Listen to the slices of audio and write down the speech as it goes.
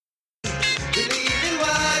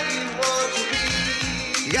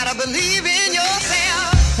Gotta believe in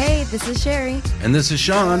yourself. Hey, this is Sherry. And this is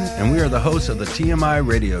Sean, and we are the hosts of the TMI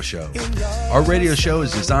Radio Show. Our radio show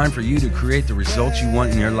is designed for you to create the results you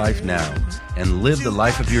want in your life now and live the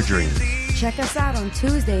life of your dreams. Check us out on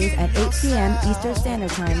Tuesdays at 8 p.m. Eastern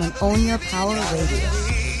Standard Time on Own Your Power Radio.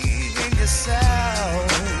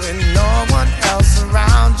 When no one else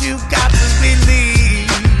around you, got to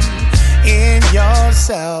believe in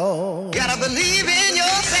yourself. Gotta believe in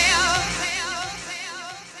yourself.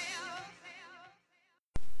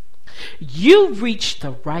 You've reached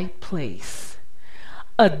the right place.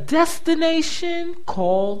 A destination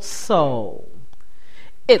called soul.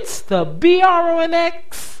 It's the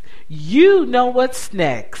BRONX. You know what's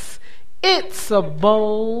next. It's a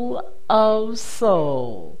bowl of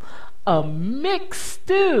soul. A mixed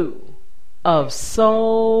stew of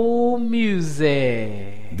soul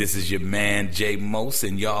music. This is your man J Mose,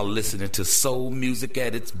 and y'all listening to soul music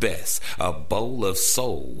at its best. A bowl of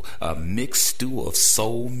soul, a mixed stew of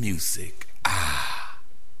soul music.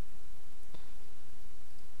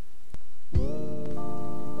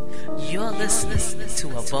 You're listening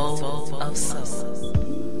to a bowl of soul.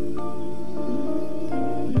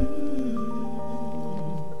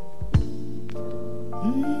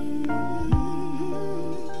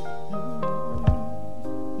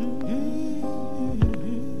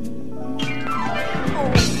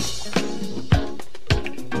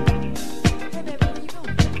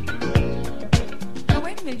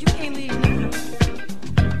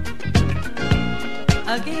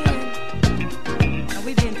 Again, now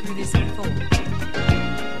we've been through this before,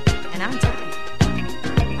 and I'm tired.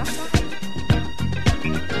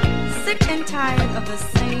 Sick and tired of the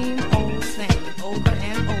same old thing over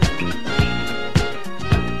and over.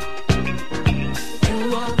 You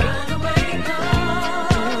are runaway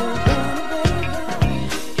love.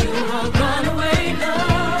 You are runaway love.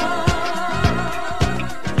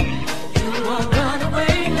 You are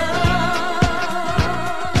runaway love.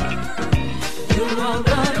 You are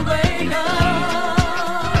runaway love.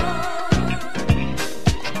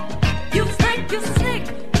 You think you're sick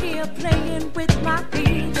here playing with my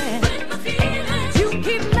feelings. You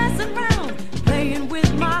keep messing around playing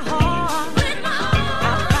with my heart. I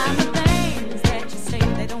find the things that you say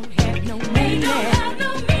they don't have no meaning.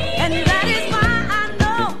 And that is why I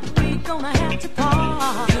know we're gonna have to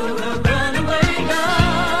part. You're a runaway love.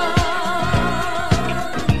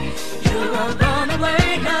 You're a runaway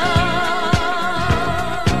love.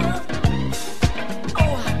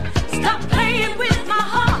 Oh, stop playing with my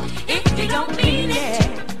heart if you don't mean it.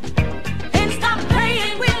 And stop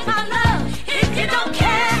playing with my love if you don't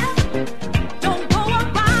care. Don't go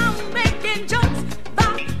around making jokes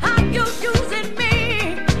about how you're using me.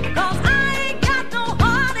 'Cause I ain't got no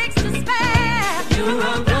heartaches to spare. You're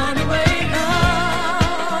a runaway love.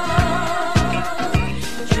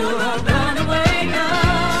 You're a runaway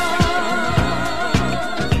love.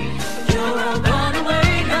 You're a runaway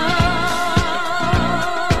love.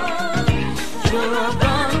 You're a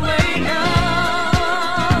runaway love.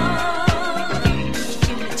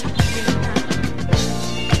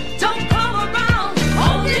 Don't come around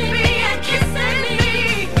holding me and kissing me,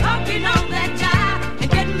 talking on that jive and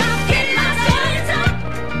getting my feelings up,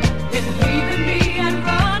 and leaving me and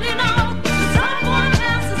running off to someone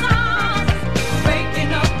else's arms,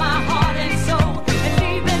 breaking up my heart and soul and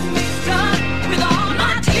leaving me stuck with all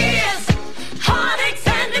my tears, heartaches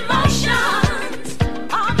and emotions.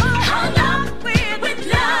 I'm hung up with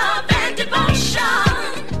love and devotion.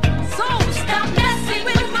 So stop messing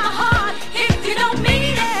with my heart if you don't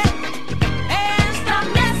mean it, and stop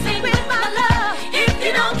messing with my love if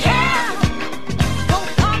you don't care. Don't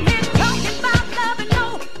come here talking about love and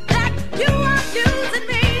know that you are using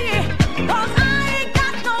me, 'cause I ain't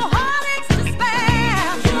got no heartaches to spare.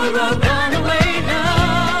 You're a runaway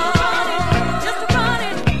love. Just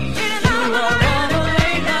running in and out. You're a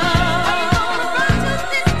runaway love. I ain't gonna run just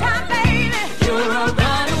this time, baby. You're a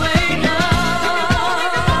runaway love.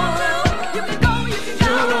 You can go, you can go.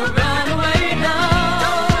 You're a runaway love.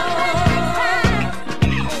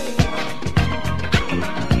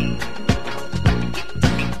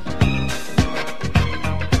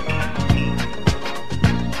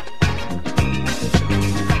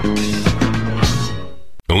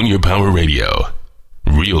 Own Your Power Radio.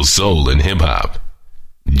 Real soul and hip hop.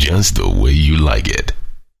 Just the way you like it.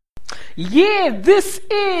 Yeah, this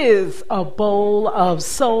is a bowl of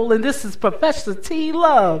soul, and this is Professor T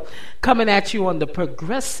Love coming at you on the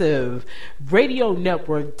Progressive Radio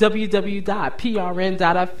Network, www.prn.fm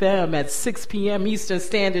at 6 p.m. Eastern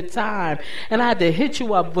Standard Time. And I had to hit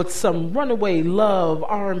you up with some Runaway Love,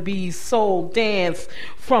 R&B, soul, dance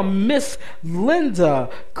from Miss Linda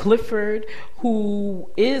Clifford,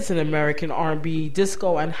 who is an American R&B,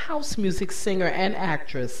 disco, and house music singer and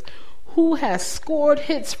actress, who has scored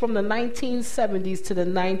hits from the 1970s to the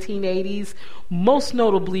 1980s, most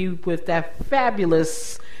notably with that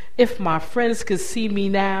fabulous If My Friends Could See Me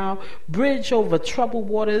Now, Bridge Over Troubled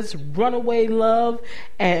Waters, Runaway Love,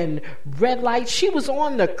 and Red Light. She was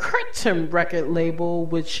on the Curtain record label,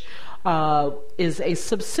 which is a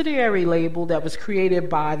subsidiary label that was created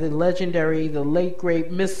by the legendary, the late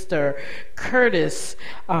great Mr. Curtis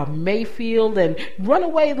Mayfield. And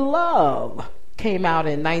Runaway Love came out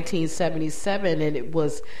in 1977, and it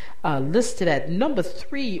was listed at number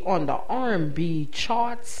 3 on the R&B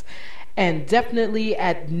charts, and definitely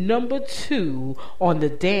at number 2 on the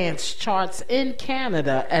dance charts in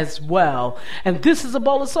Canada as well. And this is a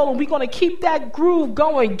bowl of soul, and we're going to keep that groove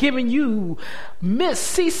going, giving you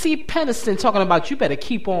Miss CC Peniston talking about You Better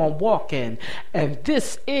Keep On Walking. And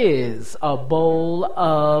this is a bowl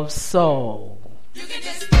of soul. You can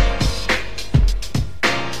just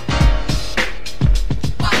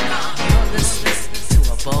Listen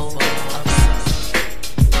to a bowl of soul.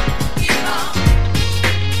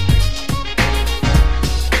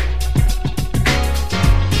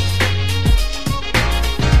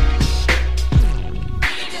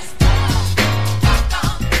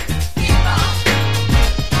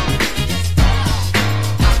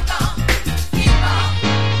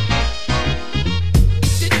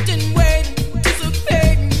 sitting waiting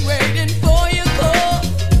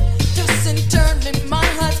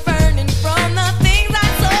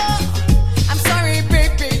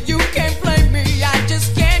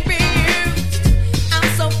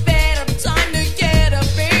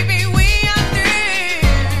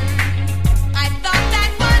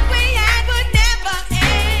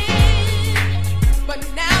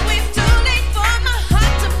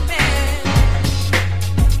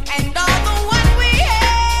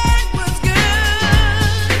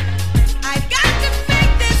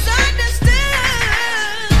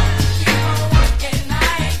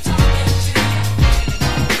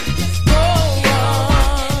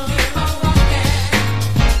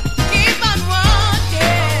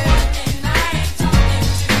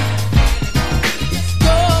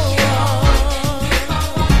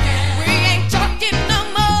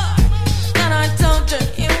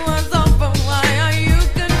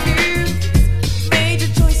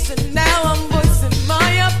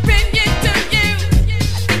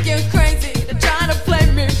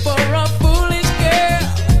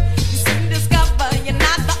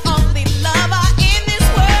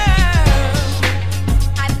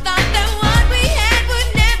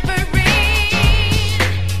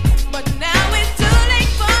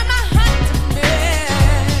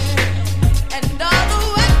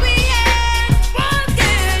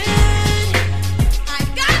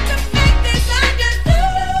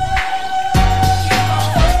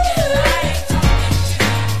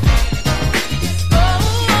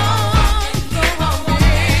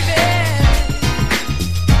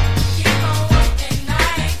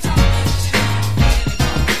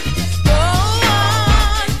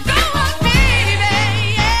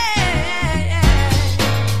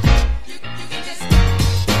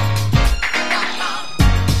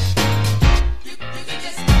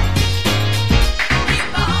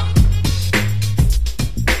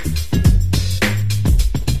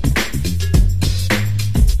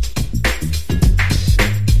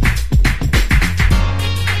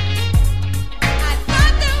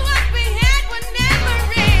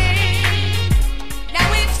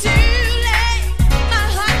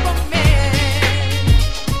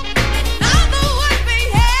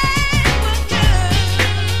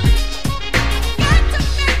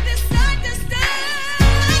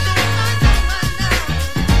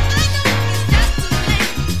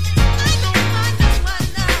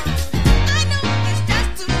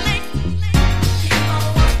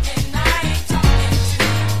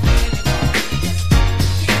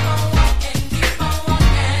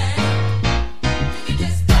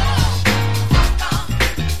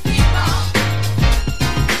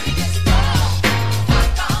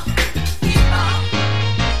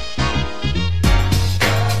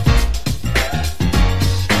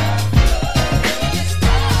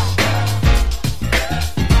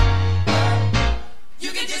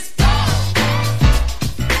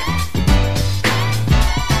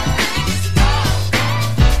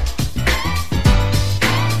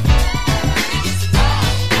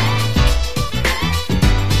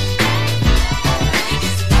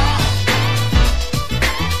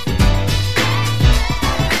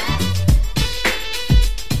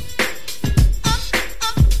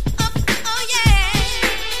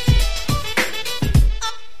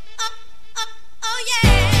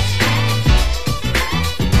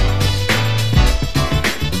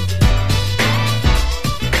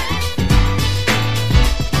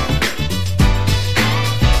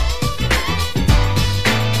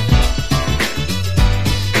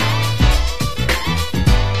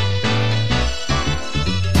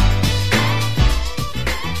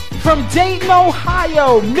From Dayton,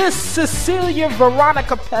 Ohio, Miss Cecilia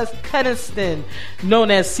Veronica Peniston, known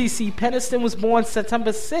as CC Peniston, was born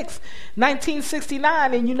September 6,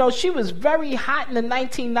 1969. And you know, she was very hot in the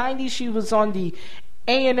 1990s. She was on the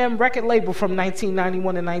A&M record label from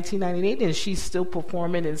 1991 to 1998, and she's still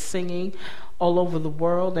performing and singing all over the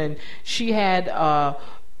world. And she had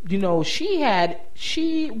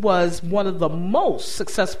she was one of the most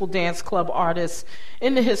successful dance club artists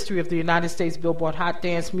in the history of the United States Billboard Hot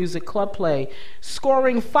Dance Music Club Play,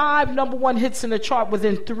 scoring 5 #1 hits in the chart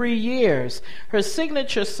within 3 years. Her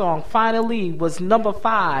signature song, Finally, was number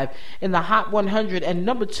 5 in the Hot 100 and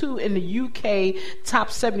number 2 in the UK Top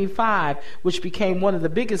 75, which became one of the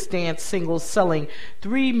biggest dance singles, selling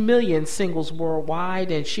 3 million singles worldwide.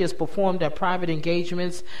 And she has performed at private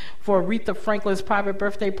engagements for Aretha Franklin's private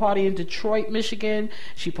birthday party in Detroit, Michigan.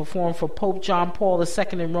 She performed for Pope John Paul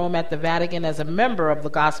II in Rome at the Vatican as a member of the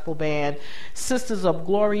gospel band Sisters of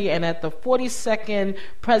Glory, and at the 42nd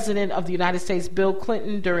President of the United States, Bill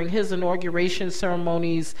Clinton, during his inauguration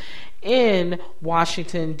ceremonies in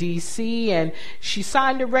Washington, D.C. And she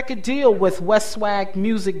signed a record deal with West Swag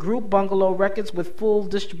Music Group, Bungalow Records, with full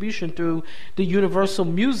distribution through the Universal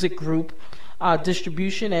Music Group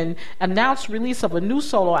distribution, and announced release of a new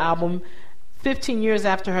solo album 15 years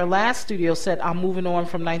after her last studio set, I'm Moving On,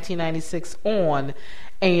 from 1996 on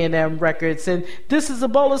A&M Records. And this is A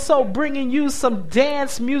Bowl of Soul, bringing you some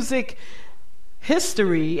dance music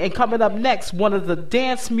history. And coming up next, one of the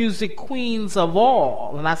dance music queens of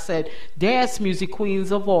all, and I said dance music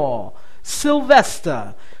queens of all,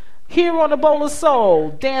 Sylvester, here on A Bowl of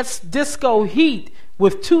Soul, dance disco heat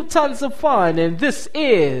with 2 tons of fun. And this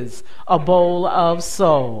is A Bowl of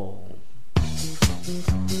Soul.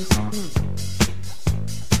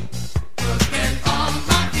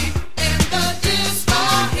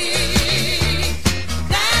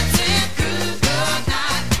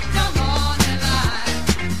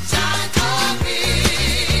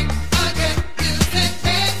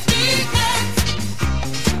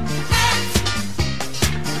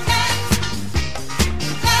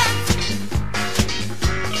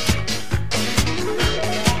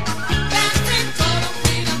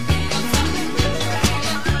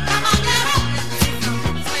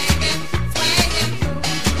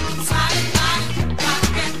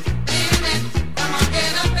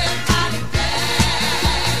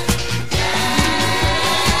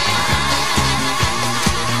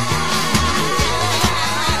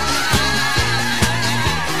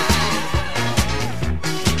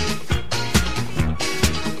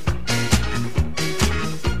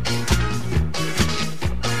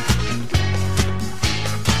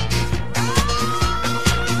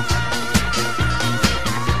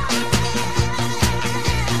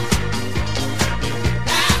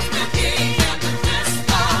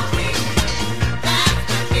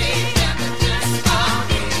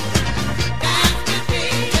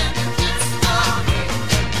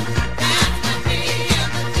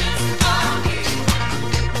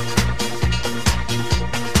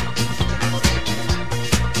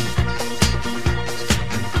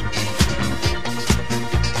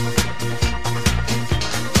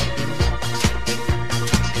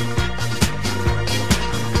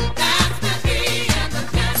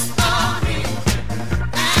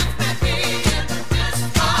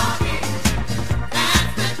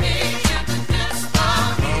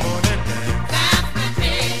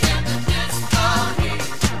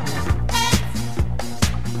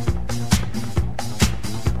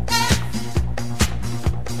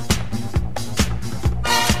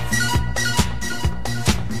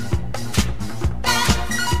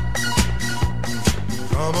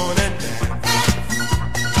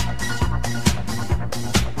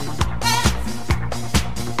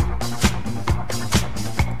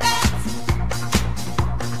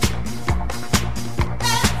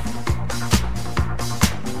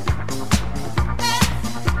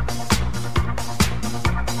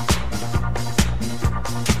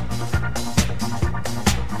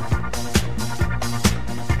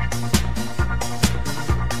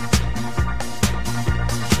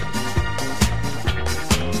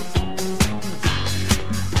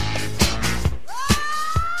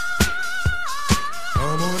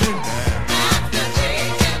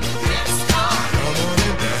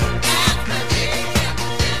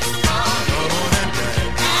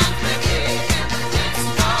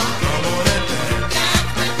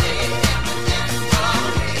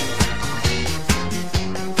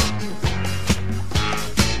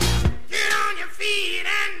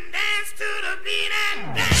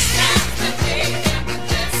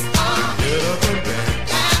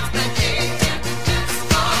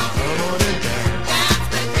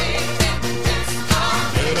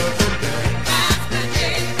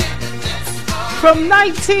 From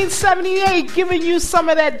 1978, giving you some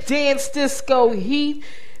of that dance disco heat.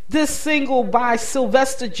 This single by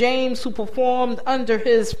Sylvester James, who performed under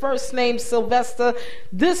his first name Sylvester.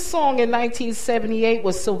 This song in 1978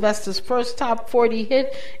 was Sylvester's first top 40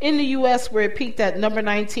 hit in the U.S., where it peaked at number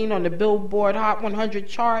 19 on the Billboard Hot 100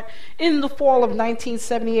 chart in the fall of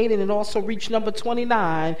 1978, and it also reached number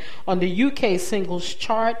 29 on the UK singles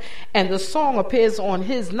chart. And the song appears on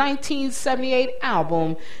his 1978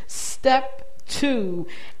 album, Step 2.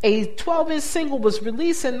 A 12-inch single was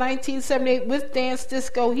released in 1978 with Dance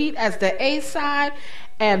Disco Heat as the A-side.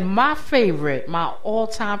 And my favorite, my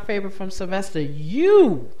all-time favorite from Sylvester,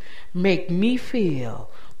 You Make Me Feel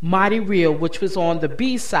Mighty Real, which was on the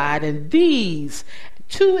B-side. And these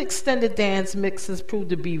two extended dance mixes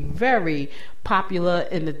proved to be very popular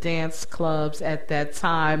in the dance clubs at that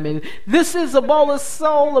time. And this is a bowl of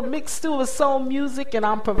soul, a mixed stew of soul music, and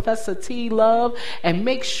I'm Professor T Love. And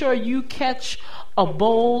make sure you catch A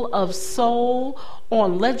Bowl of Soul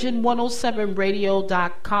on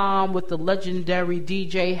legend107radio.com with the legendary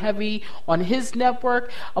DJ Heavy on his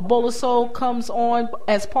network. A Bowl of Soul comes on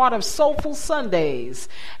as part of Soulful Sundays.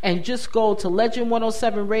 And just go to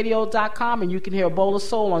legend107radio.com and you can hear A Bowl of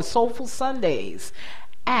Soul on Soulful Sundays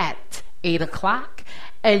at 8 o'clock.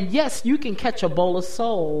 And yes, you can catch A Bowl of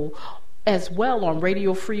Soul as well on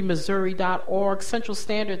radiofreemissouri.org Central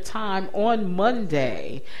Standard Time on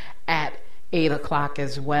Monday at 8 o'clock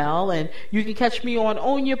as well. And you can catch me on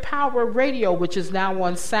Own Your Power Radio, which is now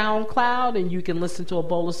on SoundCloud, and you can listen to A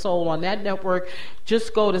Bowl of Soul on that network.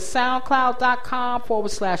 Just go to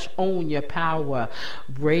soundcloud.com/Own Your Power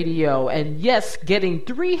Radio. And yes, getting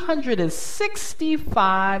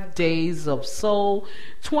 365 days of soul,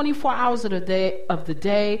 24 hours of the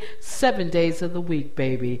day, 7 days of the week,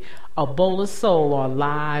 baby. A Bowl of Soul on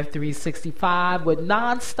Live 365 with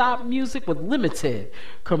non-stop music with limited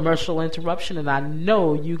commercial interruption, and I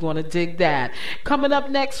know you're going to dig that. Coming up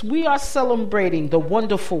next, we are celebrating the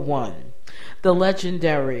wonderful one, the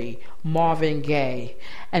legendary Marvin Gaye.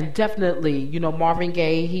 And definitely, you know, Marvin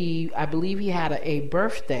Gaye, I believe he had a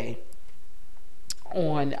birthday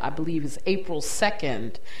on, I believe it's April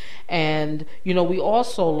 2nd. And, you know, we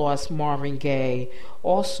also lost Marvin Gaye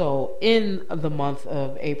also in the month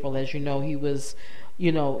of April. As you know, he was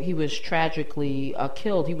tragically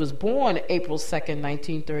killed. He was born April 2nd,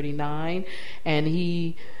 1939, and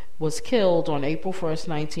he was killed on April 1st,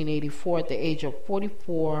 1984 at the age of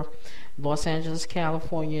 44, Los Angeles,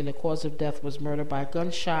 California, and the cause of death was murder by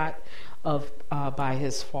gunshot by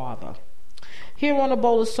his father. Here on A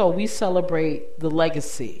Bowl of Soul, we celebrate the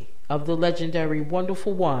legacy of the legendary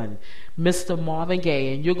wonderful one, Mr. Marvin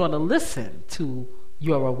Gaye, and you're going to listen to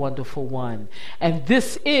You're a Wonderful One. And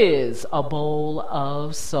this is A Bowl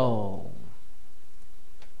of Soul.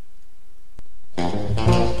 You're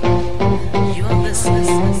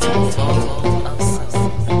listening to A Bowl of Soul.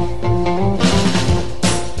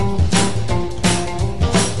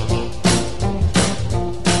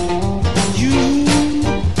 You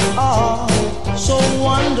are so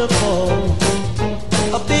wonderful.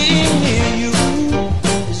 Being near you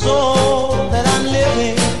is all that I'm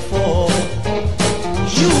living for.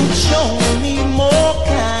 You've shown me more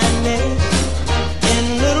kindness in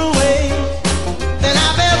little ways than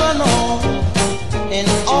I've ever known in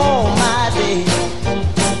all my days.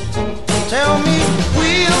 Tell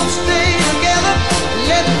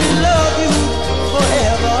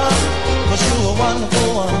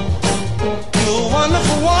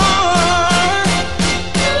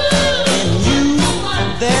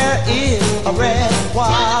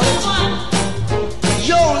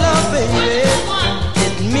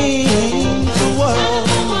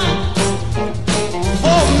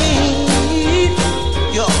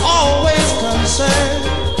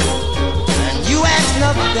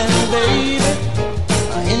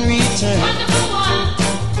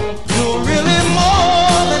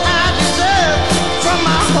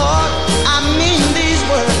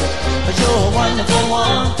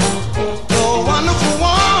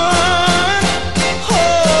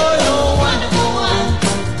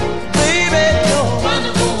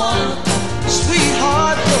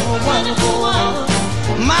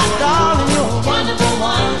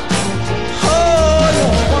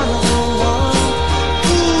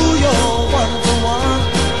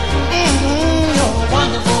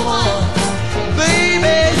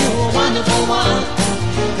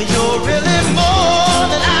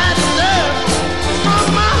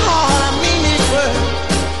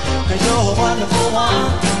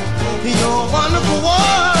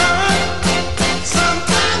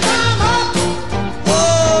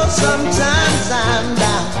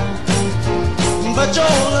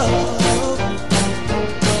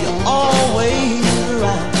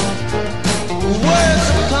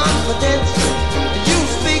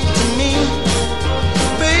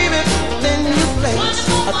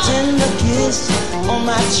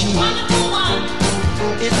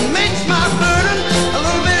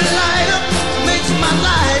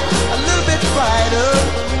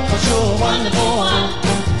wonderful one.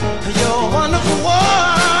 You're a wonderful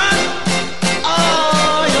one.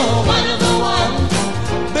 Oh, you're a Wonderful one.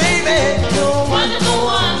 baby. You're a Wonderful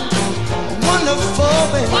one. wonderful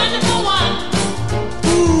baby. Wonderful one.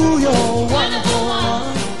 Ooh, you're a Wonderful one.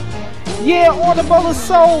 Yeah, on the Bowl of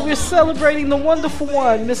Soul, we're celebrating the wonderful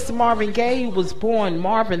one, Mr. Marvin Gaye, who was born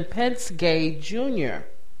Marvin Pence Gaye Jr.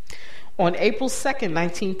 on April 2nd,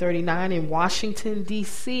 1939 in Washington,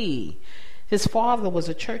 D.C. His father was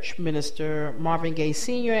a church minister, Marvin Gaye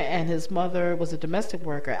Sr., and his mother was a domestic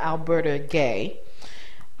worker, Alberta Gaye.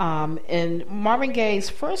 And Marvin Gaye's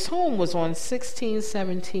first home was on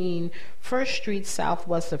 1617 First Street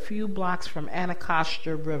Southwest, a few blocks from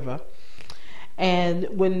Anacostia River. And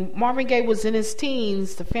when Marvin Gaye was in his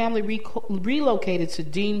teens, the family relocated to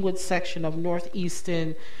Deanwood section of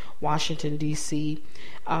northeastern Washington, D.C.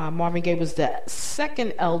 Marvin Gaye was the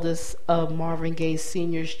second eldest of Marvin Gaye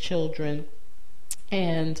Sr.'s children.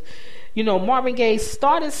 And, you know, Marvin Gaye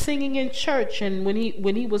started singing in church, and when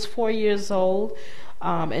he was 4 years old,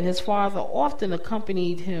 and his father often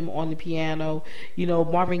accompanied him on the piano. You know,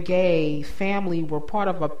 Marvin Gaye's family were part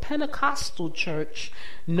of a Pentecostal church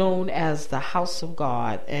known as the House of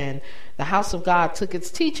God. And the House of God took its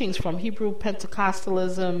teachings from Hebrew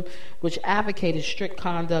Pentecostalism, which advocated strict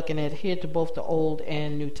conduct and adhered to both the Old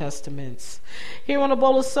and New Testaments. Here on the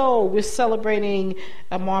Bowl of Soul, we're celebrating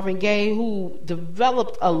Marvin Gaye, who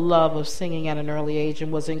developed a love of singing at an early age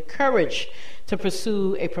and was encouraged to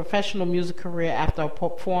pursue a professional music career after a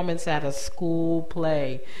performance at a school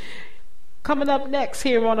play. Coming up next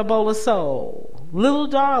here on A Bowl of Soul, Little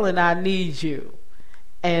Darling, I Need You.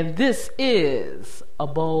 And this is A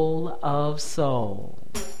Bowl of Soul.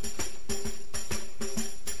 It's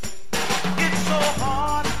so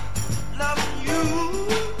hard loving you,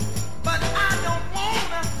 but I don't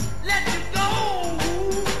wanna let you go.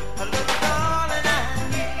 A little darling, I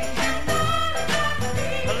need you.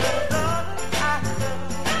 A little darling, I love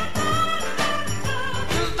you.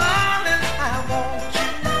 Little darling, I want you.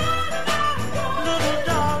 Little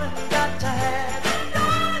darling, got to have you.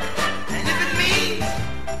 And if it means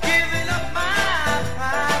giving up my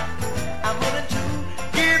pride, I'm willing to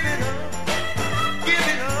give it up. Give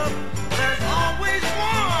it up. There's always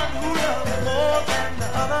one who loves more than the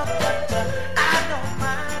other, but I don't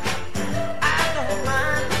mind. I don't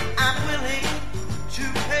mind. I'm willing to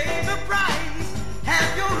pay the price. Have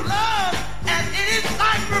your love at any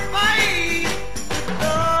sacrifice.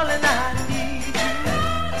 Darling, I need you.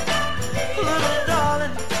 Little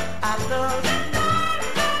darling, I love you.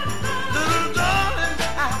 Little darling,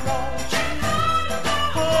 I want you.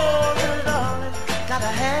 Oh, little darling,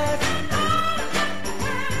 gotta have you.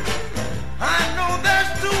 I know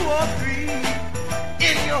there's 2 or 3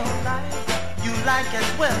 in your life you like as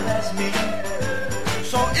well as me.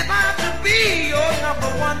 So if I'm to be your number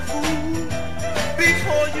 1 fool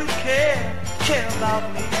before you care about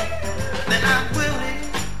me, then I'm willing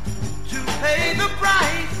to pay the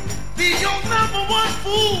price. Be your number 1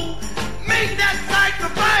 fool. Make that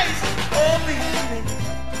sacrifice. Oh, baby.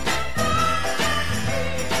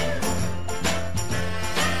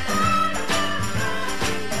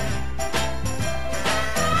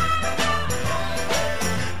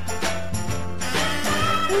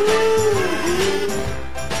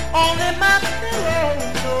 Only my pillow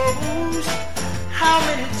knows how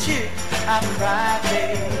many tears I've cried,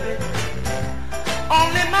 baby.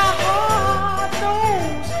 Only my heart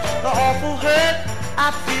knows the awful hurt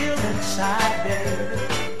I feel inside, baby.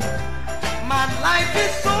 My life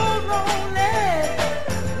is so lonely,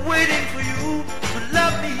 waiting for you to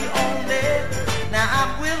love me only. Now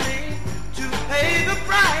I'm willing to pay the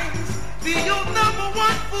price, be your number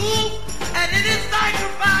 1 fool, and it is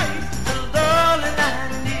sacrifice. Little darling, I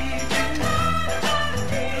need you.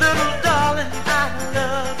 Little darling, I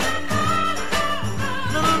love you.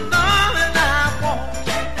 Little darling, I want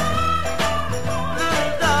you.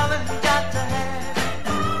 Little darling, got to have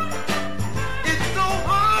you. It's so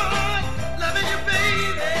hard loving you,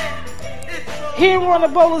 baby. It's so Here on A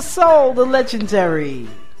Bowl of Soul, the legendary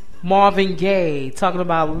Marvin Gaye talking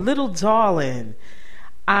about Little Darling,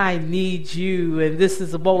 I Need You. And this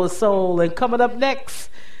is A Bowl of Soul. And coming up next,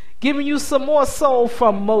 giving you some more soul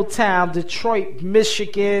from Motown, Detroit,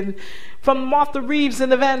 Michigan, from Martha Reeves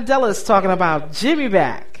and the Vandellas talking about Jimmy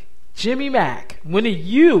Mack. Jimmy Mack, when are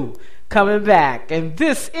you coming back? And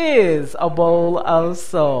this is A Bowl of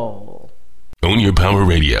Soul. Own Your Power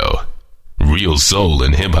Radio. Real soul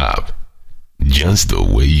and hip hop. Just the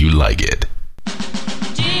way you like it.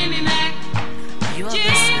 Jimmy Mack. You are Jimmy.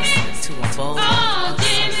 listening to A Bowl Oh, of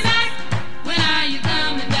Jimmy Soul. Mack, when are you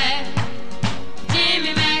coming back?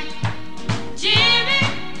 Jimmy Mack, Jimmy,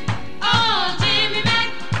 oh, Jimmy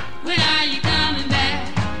Mack, when are you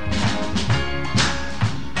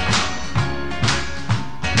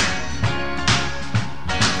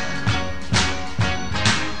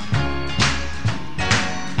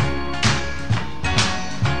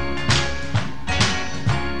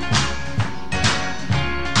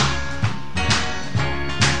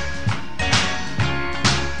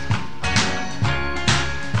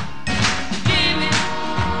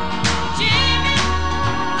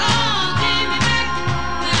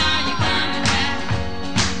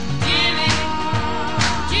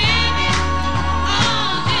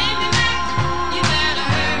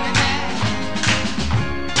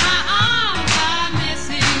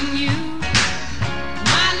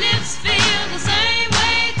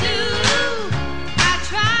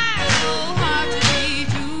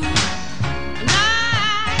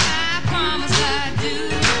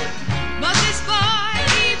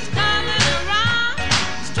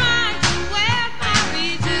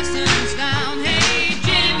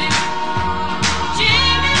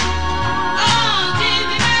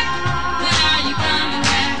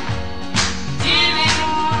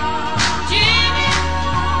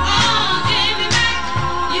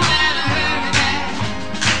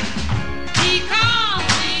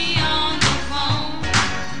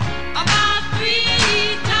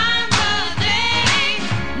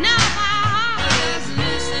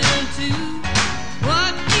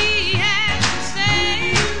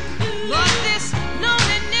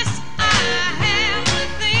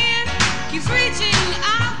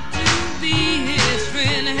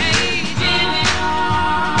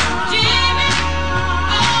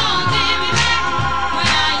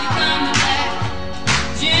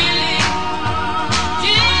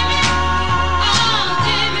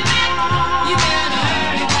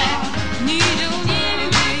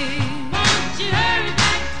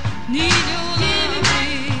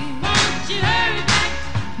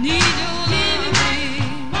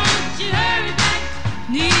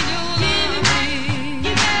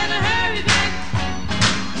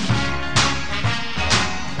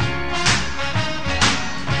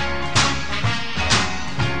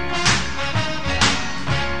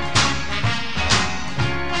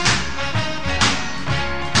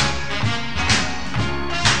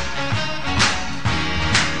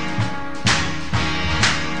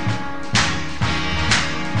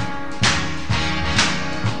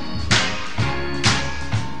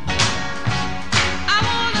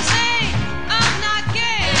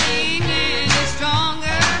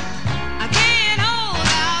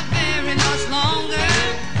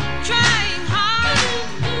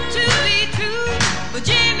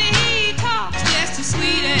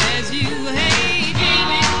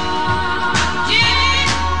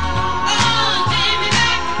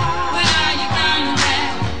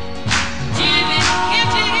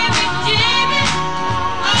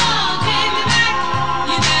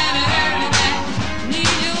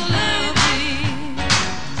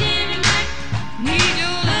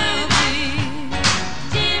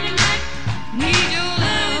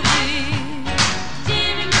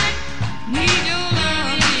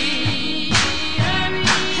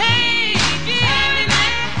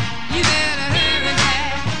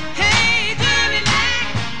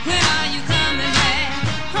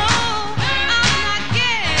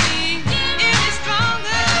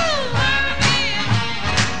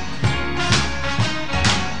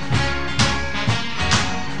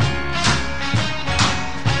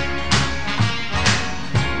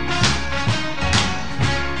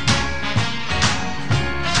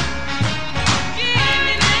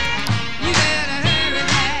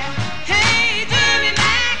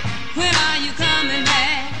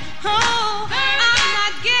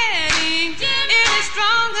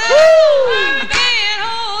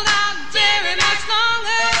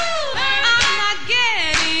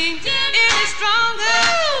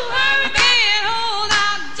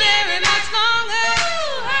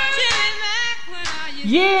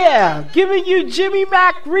Yeah, giving you Jimmy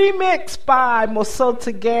Mack remix by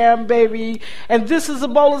Mosotogam, baby. And this is a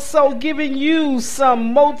bowl of soul, giving you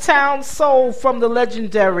some Motown soul from the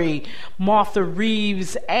legendary Martha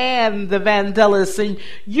Reeves and the Vandellas. And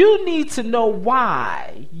you need to know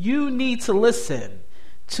why. You need to listen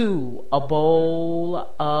to A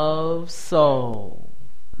Bowl of Soul.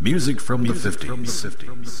 Music from the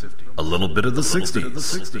 50s, a little bit of the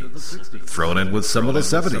 60s, thrown in with some of the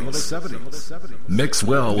 70s, mix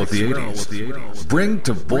well with the 80s, bring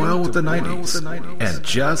to boil with the 90s, and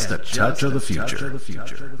just a touch of the future.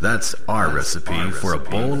 That's our recipe for a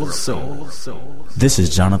bowl of soul. This is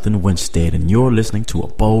Jonathan Winstead, and you're listening to A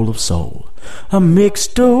Bowl of Soul, a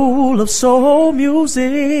mixed bowl of soul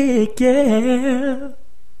music, yeah.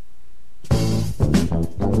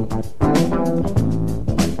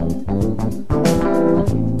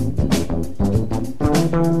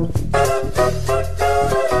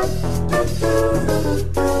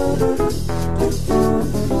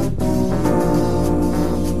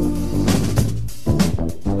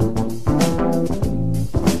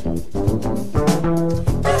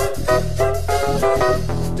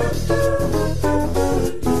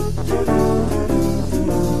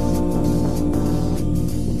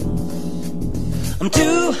 I'm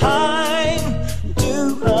too high,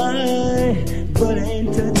 but I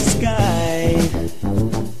ain't touched the sky.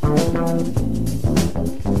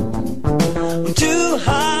 I'm too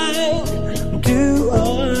high,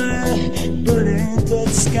 but I ain't touched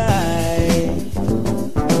the sky.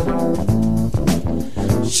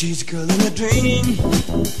 She's a girl in a dream.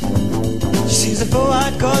 She sees a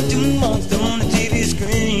 4-eyed cartoon monster on the TV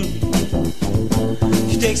screen.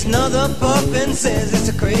 She takes another puff and says it's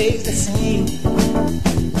a crazy scene.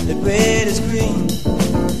 That red is green,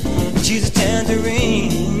 and she's a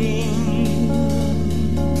tangerine.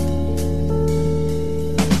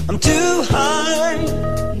 I'm too high,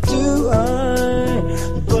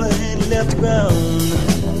 but I ain't left the ground.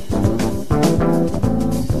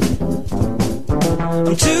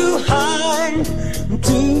 I'm too high,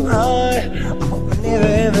 I hope I never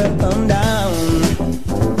ever come down.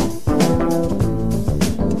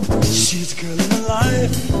 She's a girl in her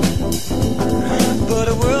life, but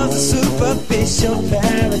the world's a superficial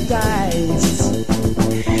paradise.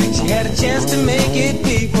 She had a chance to make it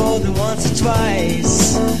big more than once or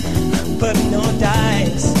twice, but no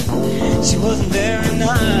dice, she wasn't very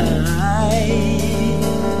nice.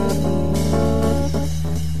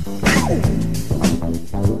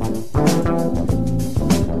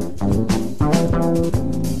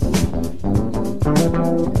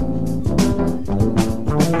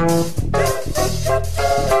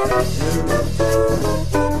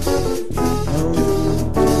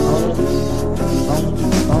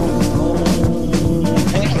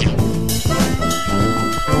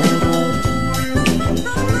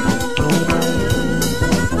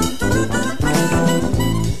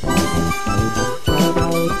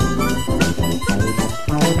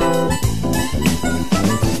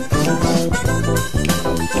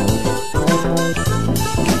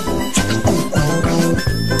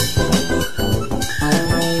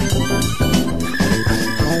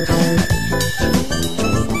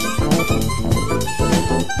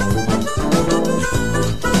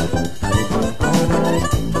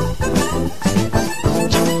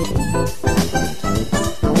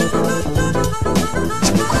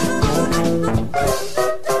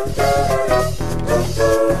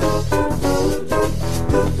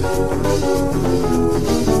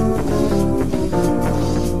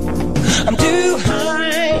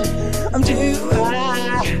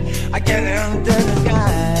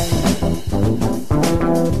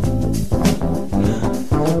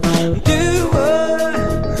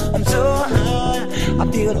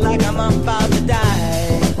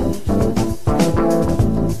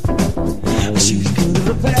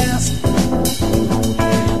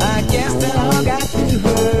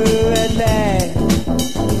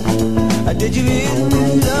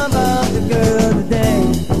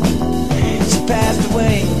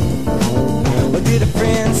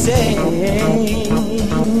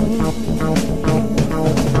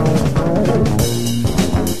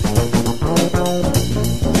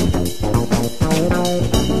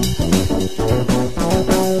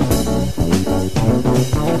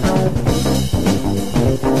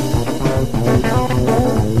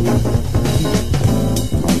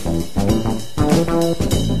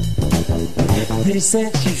 They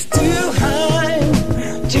said she's too high,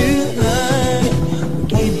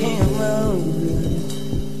 gave him road.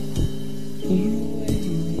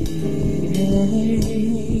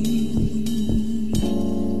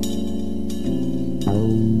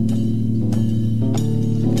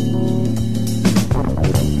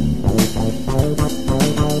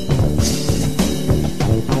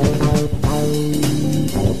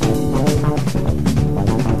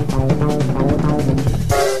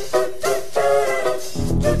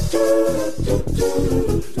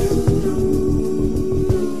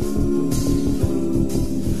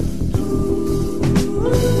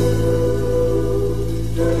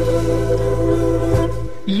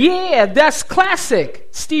 Yeah, that's classic.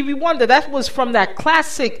 Stevie Wonder, that was from that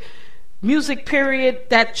classic music period,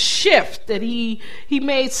 that shift that he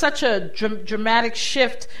made such a dramatic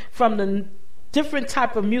shift from the different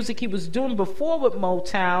type of music he was doing before with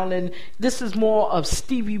Motown, and this is more of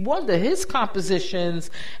Stevie Wonder, his compositions.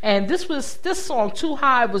 And this song Too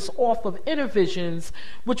High was off of Intervisions,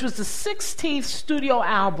 which was the 16th studio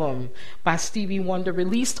album by Stevie Wonder,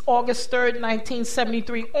 released August 3rd,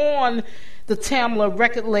 1973 on the Tamla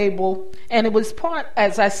record label, and it was part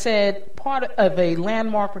of a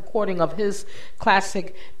landmark recording of his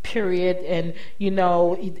classic period. And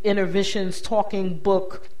Intervisions, Talking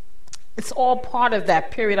Book, it's all part of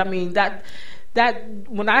that period. I mean, that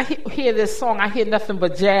when I hear this song, I hear nothing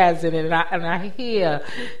but jazz in it, and I hear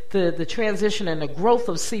the transition and the growth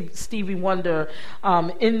of Stevie Wonder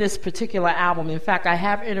in this particular album. In fact, I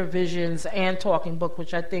have Intervisions and Talking Book,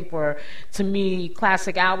 which I think were, to me,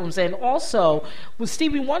 classic albums. And also,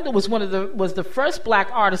 Stevie Wonder was was the first black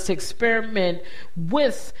artist to experiment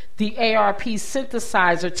with the ARP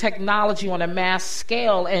synthesizer technology on a mass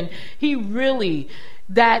scale, and he really,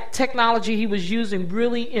 that technology he was using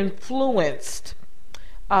really influenced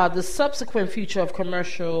the subsequent future of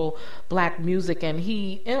commercial black music. And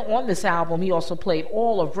on this album, he also played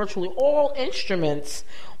virtually all instruments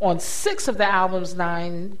on 6 of the album's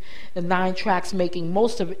 9 tracks, making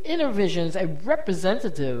most of Intervisions a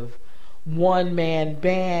representative one-man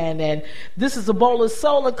band. And this is A Bowl of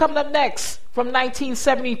Soul. And coming up next, from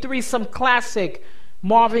 1973, some classic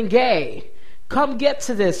Marvin Gaye. Come Get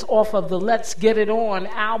to This off of the Let's Get It On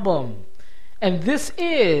album. And this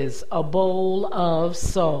is A Bowl of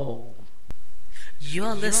Soul.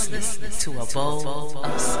 You're listening to A Bowl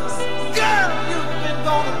of Soul. Girl, you've been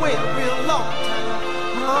gone away a real long time.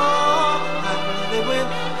 Oh, I really went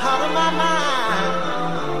out of my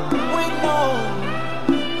mind. Wait, no.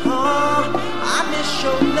 Oh, I miss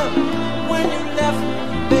your love when you left,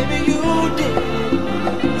 baby, you did.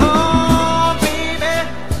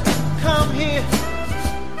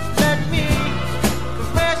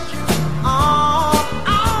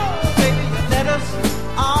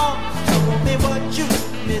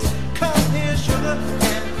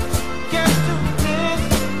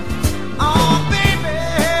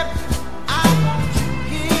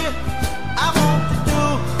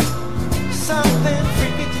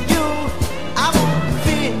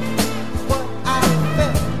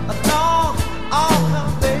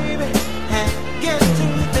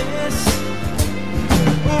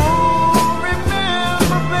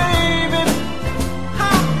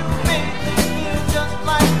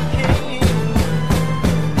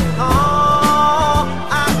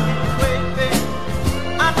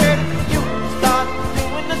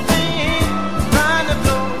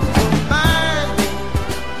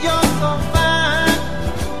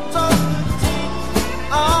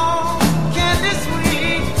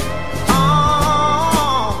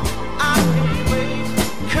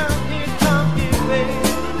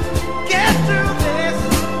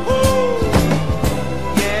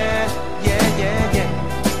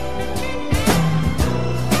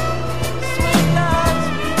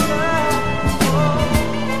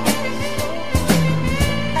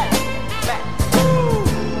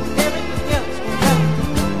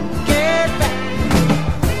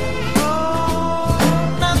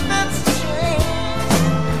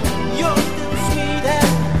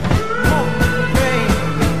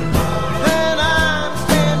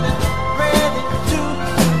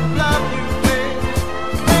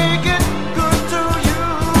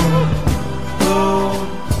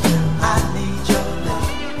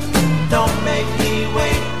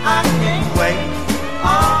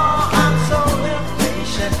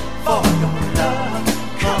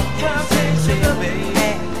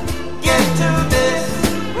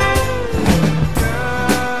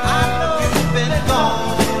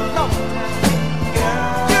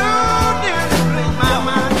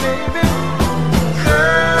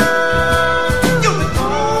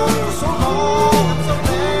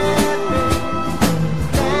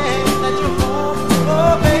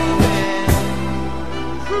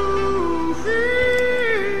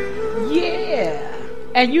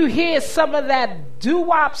 And you hear some of that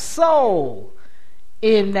doo-wop soul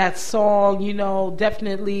in that song.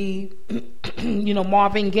 Definitely,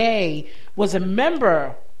 Marvin Gaye was a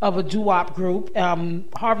member of a doo-wop group.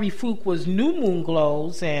 Harvey Fuq was New Moon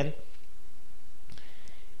Glows, and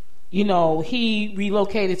he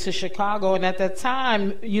relocated to Chicago. And at that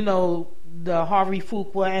time, the Harvey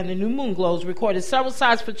Fuq and the New Moon Glows recorded several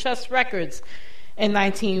sides for Chess Records in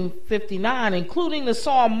 1959, including the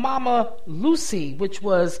song Mama Lucy, which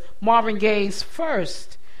was Marvin Gaye's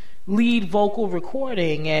first lead vocal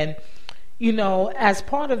recording. And you know, as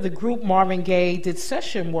part of the group, Marvin Gaye did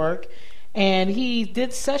session work, and he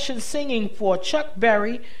did session singing for Chuck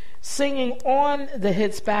Berry, singing on the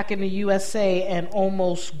hits Back in the USA and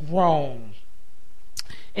Almost Grown.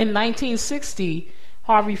 In 1960,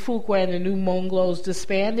 Harvey Fuqua and the New Monglos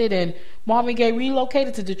disbanded, and Marvin Gaye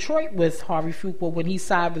relocated to Detroit with Harvey Fuqua when he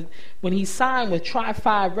signed with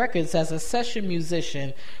Tri-Five Records as a session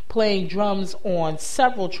musician, playing drums on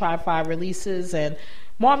several Tri-Five releases. And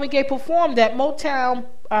Marvin Gaye performed at Motown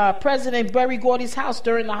President Berry Gordy's house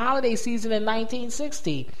during the holiday season in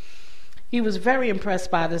 1960. He was very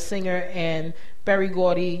impressed by the singer, and Berry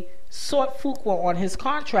Gordy sought Fuqua on his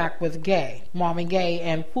contract with Marvin Gaye,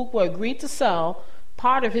 and Fuqua agreed to sell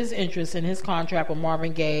part of his interest in his contract with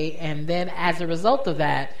Marvin Gaye, and then as a result of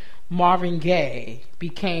that, Marvin Gaye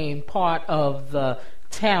became part of the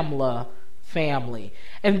Tamla family.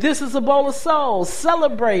 And this is A Bowl of Soul,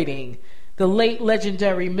 celebrating the late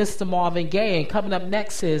legendary Mr. Marvin Gaye. And coming up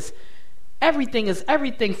next is Everything is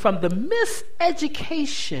Everything from the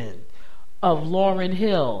Miseducation of Lauryn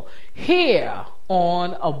Hill, here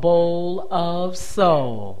on A Bowl of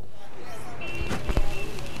Soul.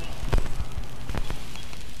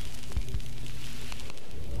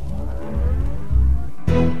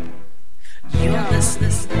 You're listening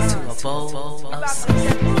to A Bowl of Soul.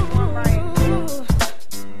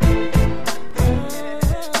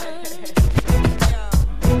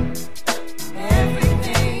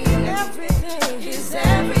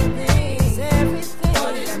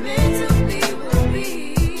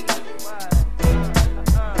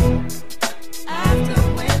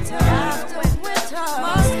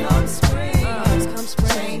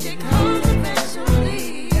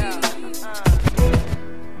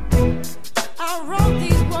 I wrote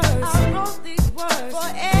these words for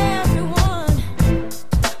everyone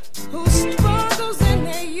who struggles in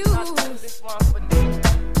their youth,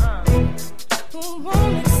 who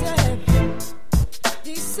won't accept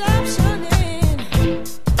deception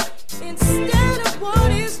instead of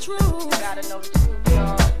what is true. Gotta know the truth,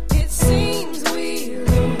 y'all. It seems we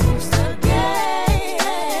lose the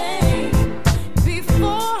game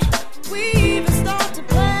before we even start to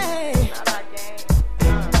play.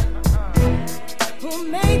 Who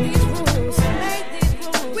made these rules?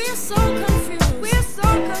 We're so confused.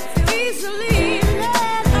 Easily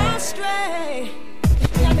led astray.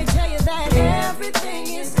 Let me tell you that everything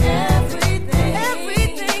is everything.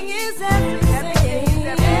 Everything is everything.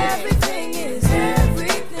 Everything is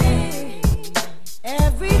everything.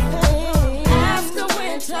 Everything. After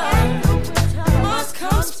winter must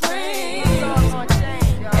come spring.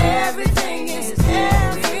 Everything is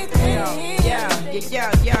everything. Yeah.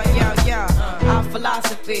 Our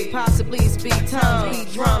philosophy, possibly speak tongues,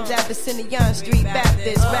 beat drums, Abyssinian Street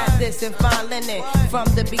Baptist, rap this and fine linen from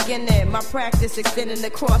the beginning. My practice extending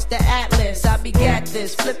across the atlas. I begat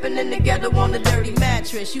this, flipping in together on the dirty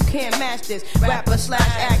mattress. You can't match this, rapper /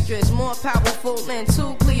 actress, more powerful than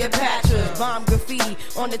two Cleopatras. Bomb graffiti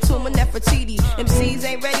on the tomb of Nefertiti. MCs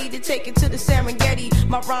ain't ready to take it to the Serengeti.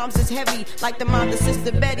 My rhymes is heavy like the mind of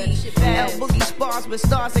Sister Betty. L Boogie spars with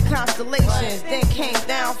stars and constellations. Then came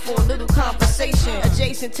down for a little conversation.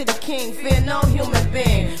 Adjacent to the king, fear no human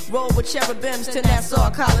being. Roll with cherubims to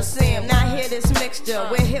Nassau Coliseum. Now hear this mixture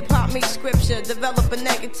where hip hop meets scripture. Develop a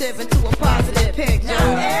negative into a positive picture.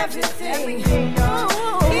 Now everything is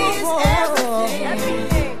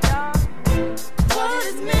everything. What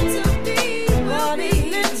is meant to be will be.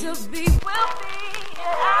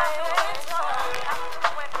 After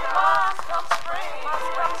winter must come spring.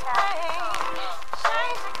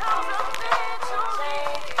 Change comes eventually.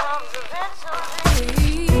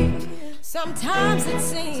 Sometimes it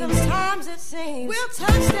seems we'll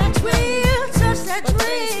touch that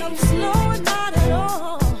dream. Come slow and not at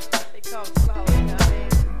all. They come slow, you know what I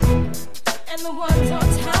mean? And the ones on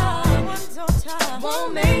time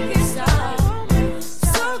won't make it stop.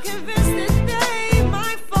 So convinced that they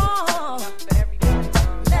might fall.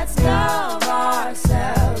 Let's love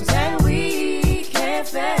ourselves and we can't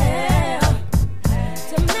fail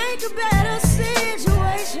to make a better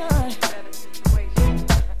situation.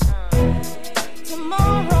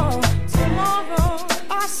 Tomorrow,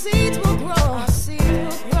 our seeds will grow.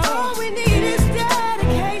 All we need is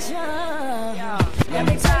dedication. Let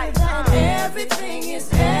me tell you that everything is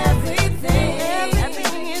everything.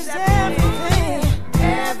 Everything is everything.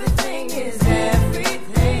 Everything is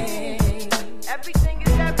everything. Everything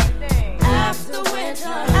is everything. After winter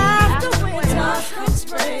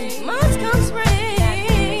must come spring.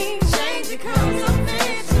 Change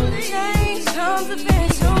comes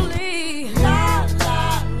eventually.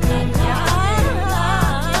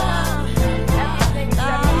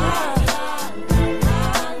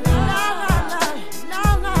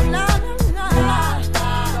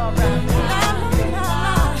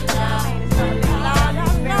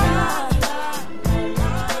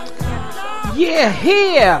 we're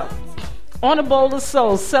here on A Bowl of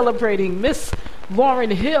Soul celebrating Miss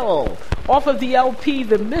Lauryn Hill off of the LP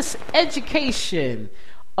The Miseducation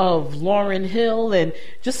of Lauryn Hill, and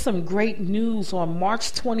just some great news on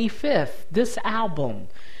March 25th. This album,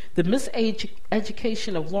 The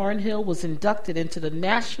Miseducation of Lauryn Hill, was inducted into the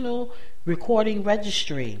National Recording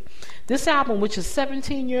Registry. This album, which is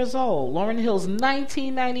 17 years old, Lauryn Hill's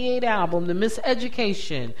 1998 album, The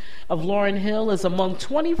Miseducation of Lauryn Hill, is among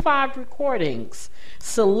 25 recordings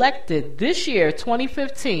selected this year,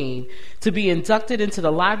 2015, to be inducted into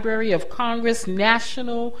the Library of Congress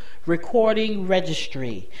National Recording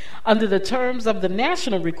Registry. Under the terms of the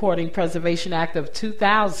National Recording Preservation Act of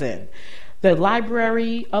 2000, the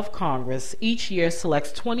Library of Congress each year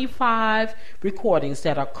selects 25 recordings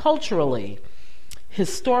that are culturally,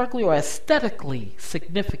 historically, or aesthetically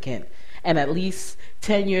significant and at least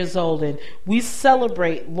 10 years old. And we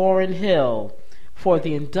celebrate Lauryn Hill for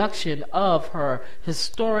the induction of her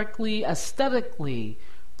historically, aesthetically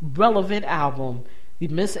relevant album, The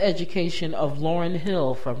Miseducation of Lauryn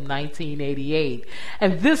Hill from 1988.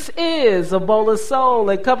 And this is A Bowl of Soul.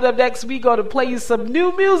 And coming up next, we go to play you some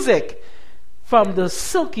new music from the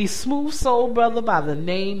silky smooth soul brother by the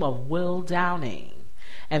name of Will Downing.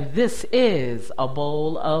 And this is A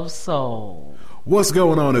Bowl of Soul. What's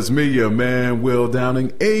going on? It's me, your man, Will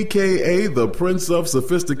Downing, a.k.a. the Prince of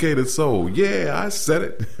Sophisticated Soul. Yeah, I said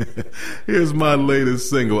it. Here's my latest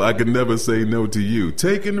single, I Could Never Say No to You,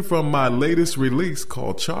 taken from my latest release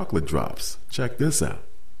called Chocolate Drops. Check this out.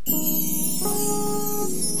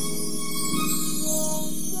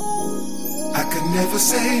 I could never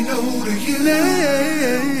say no to you.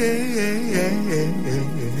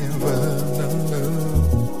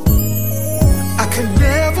 I could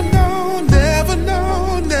never know, never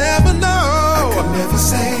know, never know. I could never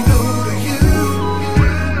say no to you.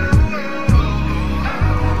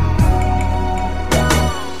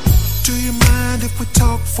 Do you mind if we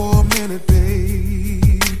talk for a minute,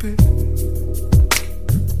 baby?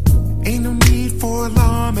 Ain't no need for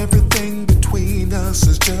alarm, everything between us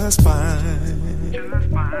is just fine.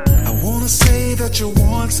 I wanna say that your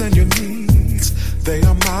wants and your needs, they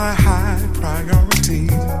are my high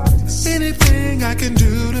priorities. Anything I can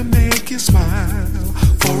do to make you smile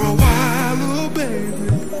for a while, oh baby.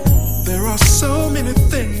 There are so many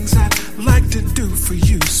things I'd like to do for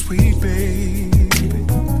you, sweet baby.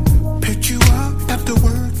 Pick you up after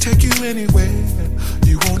work, take you anywhere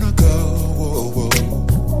you wanna go.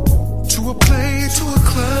 To a play, to a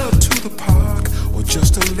club, to the park, or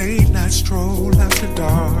just a late night stroll after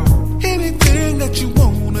dark. Anything that you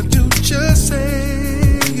wanna do, just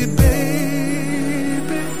say it,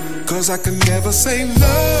 baby. 'Cause I can never say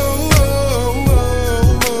no.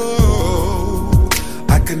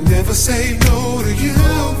 I can never say no to you.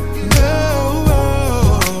 No.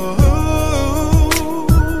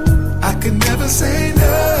 I can never say no.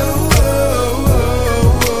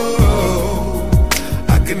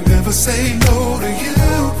 Never say no to you,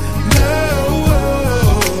 no.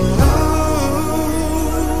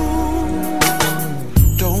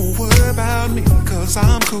 Don't worry about me, 'cause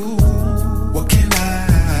I'm cool. What can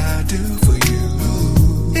I do for you?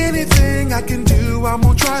 Anything I can do, I'm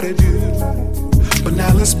gonna try to do. But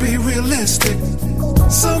now let's be realistic.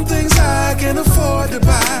 Some things I can afford to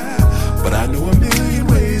buy, but I know a million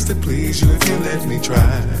ways to please you if you let me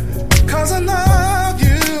try. 'Cause I love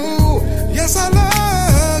you, yes I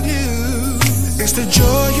love you. It's the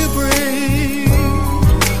joy you bring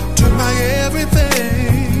to my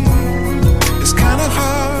everything. It's kinda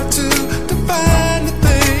hard to define the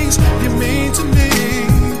things you mean to me.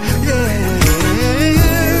 Yeah.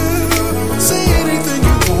 Say anything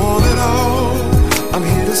you want at all. I'm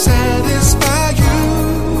here to satisfy you.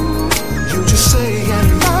 You just say and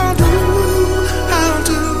I'll do.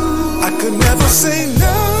 I could never say no.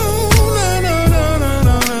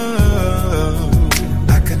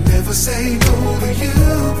 Say no to you,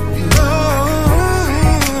 no.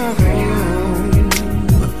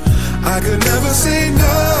 I could never say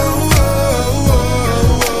no.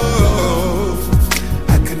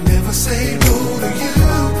 I could never say no to you,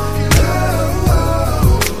 no.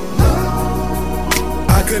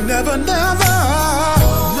 I could never, never.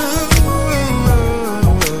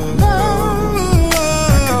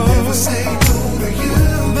 I could never say no to you.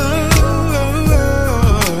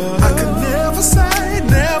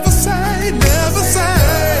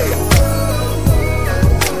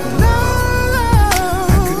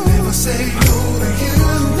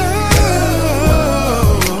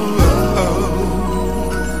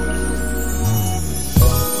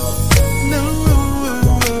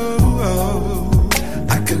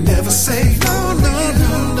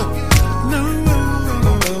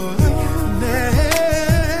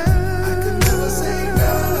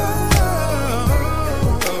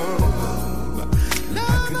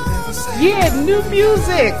 Yeah, new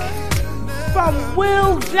music from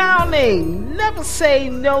Will Downing. Never Say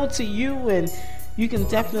No to You. And you can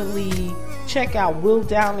definitely check out Will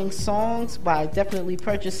Downing songs by definitely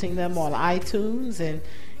purchasing them on iTunes, and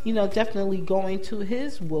definitely going to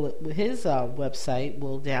his website,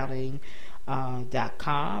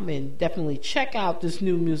 willdowning.com, and definitely check out this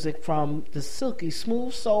new music from the silky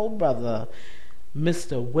smooth soul brother,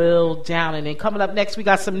 Mr. Will Downing. And coming up next, we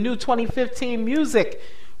got some new 2015 music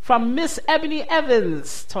from Miss Ebony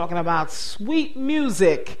Evans, talking about sweet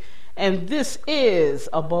music. And this is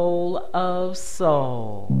A Bowl of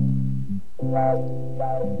Soul.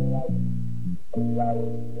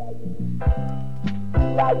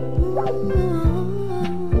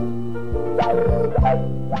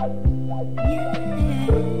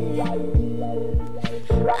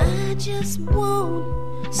 I just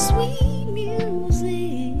want sweet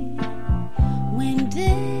music when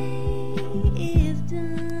day is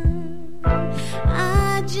done.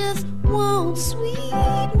 I just want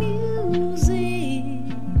sweet music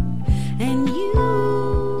and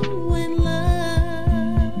you and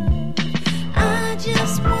love. I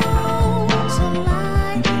just want to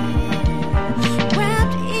lie here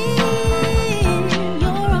wrapped in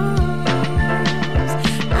your arms.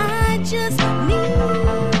 I just need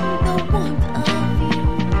the warmth of you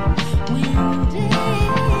when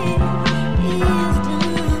day is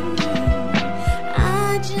done.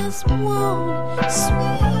 I just want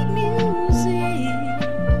sweet music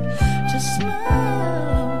to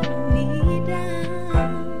slow me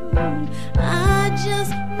down. I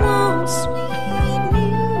just want sweet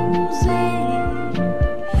music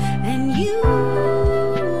and you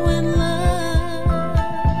and love.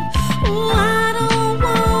 Oh, I don't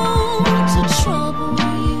want to trouble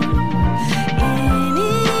you in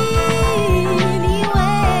any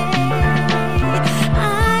way. I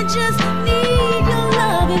just need your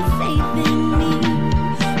love and faith in me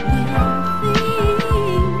when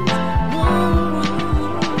things go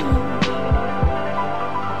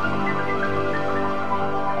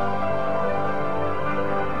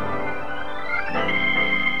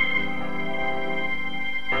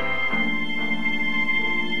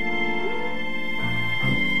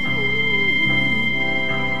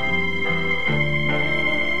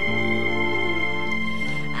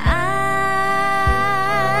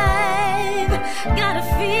I've got a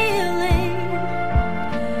feeling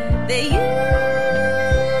that you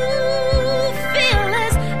feel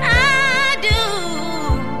as I do.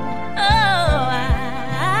 Oh,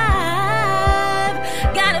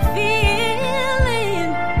 I've got a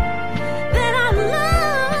feeling that our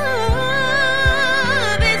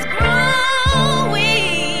love is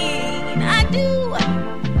growing. I do.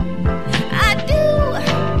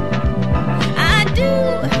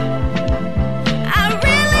 I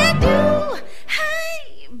really do.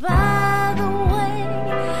 Hey, by the way,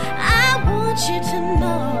 I want you to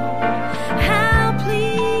know how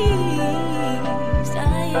pleased I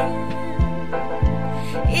am.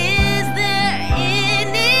 Is there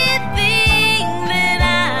anything that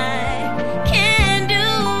I can do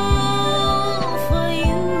for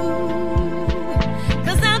you?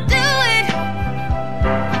 'Cause I'll do it.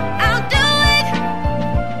 I'll do it.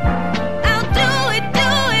 I'll do it, do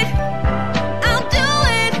it. I'll do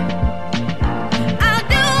it. I'll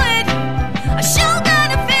do it. I sure got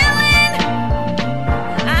a feeling.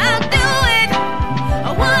 I'll do it.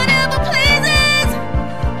 Whatever pleases.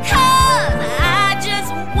 'Cause I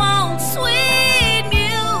just want sweet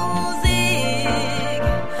music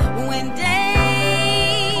when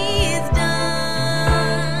day is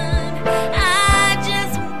done. I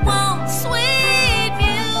just want sweet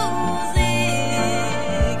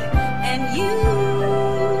music and you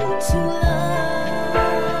to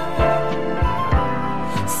love.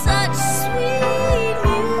 Such sweet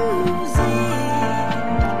music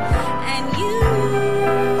and you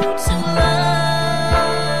to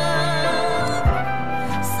love.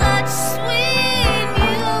 Such sweet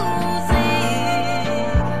music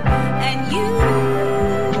and you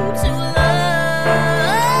to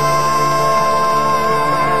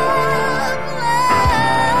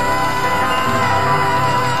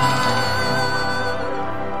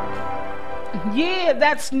Yeah,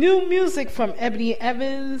 that's new music from Ebony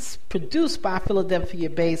Evans, produced by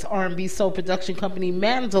Philadelphia-based R&B soul production company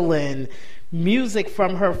Mandolin. Music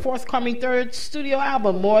from her forthcoming third studio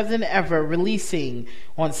album, More Than Ever, releasing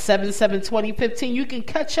on 7/7/2015. You can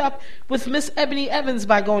catch up with Miss Ebony Evans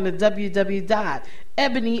by going to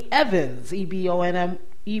www.ebonyevans,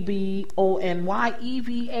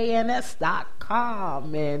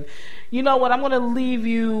 EBONYEVANS.com. And you know what? I'm going to leave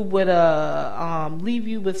you with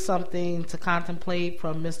something to contemplate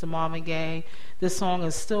from Mr. Marvin Gaye. This song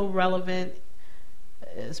is still relevant.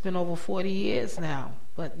 It's been over 40 years now,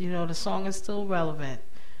 but you know the song is still relevant.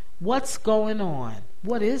 What's going on?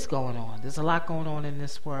 What is going on? There's a lot going on in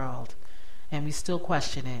this world, and we still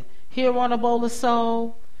question it. Here on A Bowl of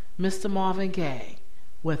Soul, Mr. Marvin Gaye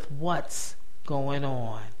with What's Going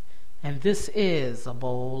On. And this is A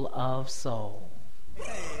Bowl of Soul.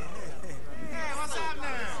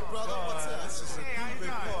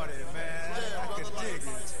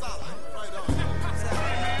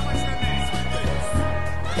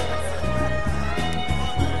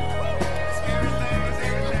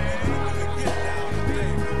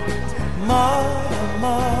 Mother,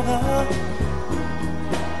 mother,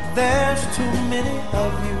 there's too many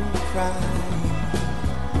of you crying.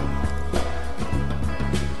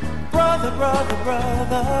 Brother, brother,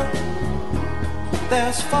 brother,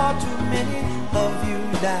 there's far too many of you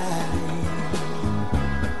dying.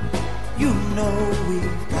 You know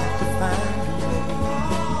we've got to find a way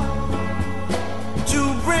to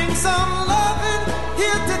bring some loving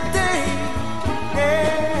here today. Yeah.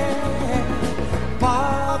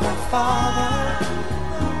 Father, Father,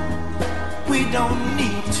 we don't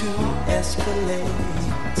need to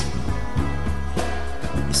escalate.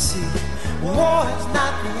 You see, war is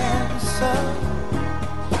not the answer,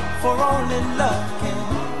 for only love can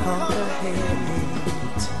conquer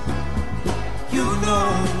hate. You know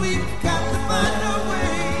we've got to find a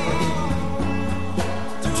way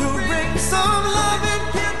to bring some love in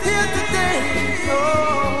here today.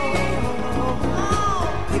 Oh,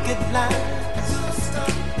 picket lines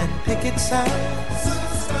and picket signs,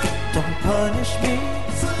 don't punish me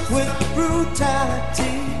with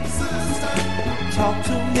brutality. Talk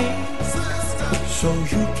to me so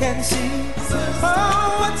you can see,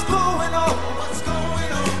 oh, what's going on, what's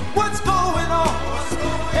going on, what's going on,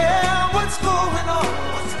 yeah, what's going on,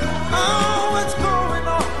 oh, what's going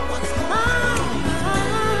on, what's going on,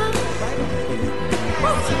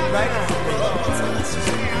 right now.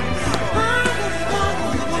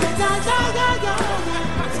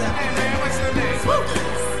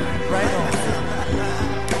 Right on.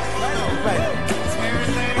 Right on.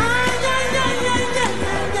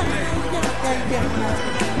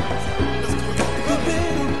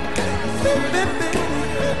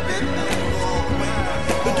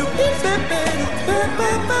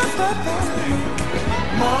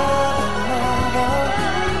 Mother,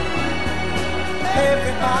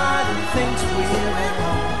 everybody thinks we're at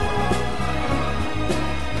home.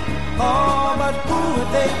 Oh, but who are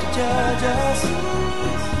they to judge us?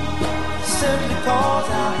 Simply cause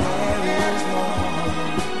our hair is long.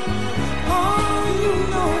 Oh, you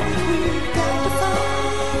know we've got to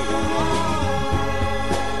find,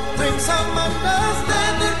 bring some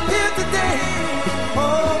understanding here today.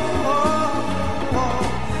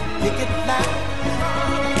 Picket line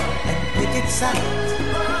and picket signs,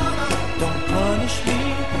 don't punish me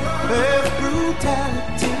with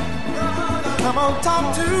brutality. Come on,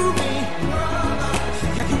 talk to me.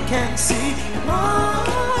 You can see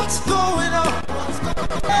what's going on.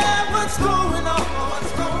 Yeah, what's going on?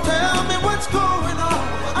 Tell me what's going on.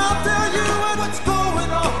 I'll tell you what's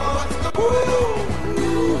going on. Ooh.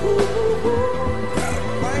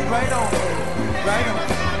 Right on. Right on. Right on.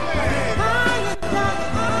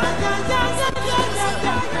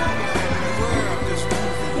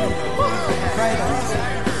 Right on.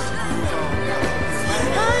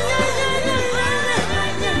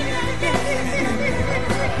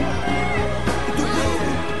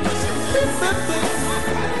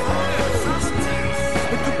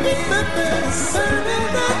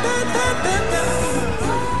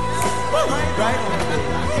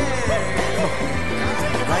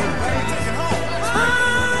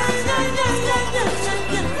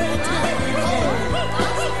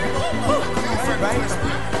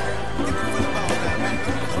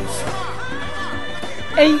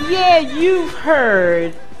 And yeah, you've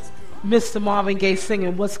heard Mr. Marvin Gaye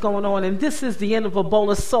singing What's Going On, and this is the end of A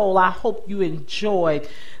Bowl of Soul. I hope you enjoyed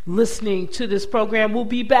listening to this program. We'll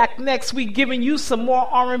be back next week giving you some more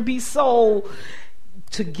R&B soul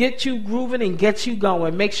to get you grooving and get you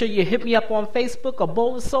going. Make sure you hit me up on Facebook, A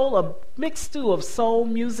Bowl of Soul, a mixed stew of soul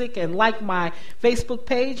music, and like my Facebook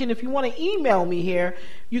page. And if you want to email me here,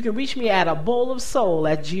 you can reach me at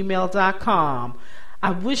abowlofsoul@gmail.com.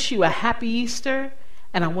 I wish you a happy Easter,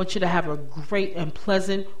 and I want you to have a great and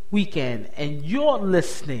pleasant weekend. And you're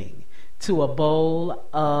listening to A Bowl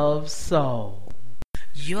of Soul.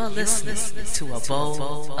 You're listening to A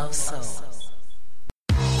Bowl of Soul.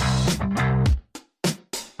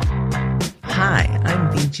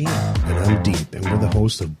 G. And I'm Deep, and we're the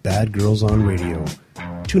hosts of Bad Girls on Radio.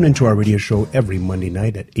 Tune into our radio show every Monday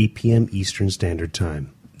night at 8 p.m. Eastern Standard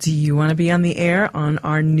Time. Do you want to be on the air on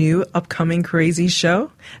our new upcoming crazy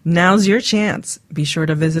show? Now's your chance. Be sure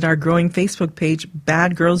to visit our growing Facebook page,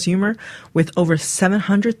 Bad Girls Humor, with over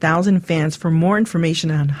 700,000 fans for more information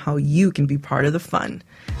on how you can be part of the fun.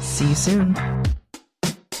 See you soon.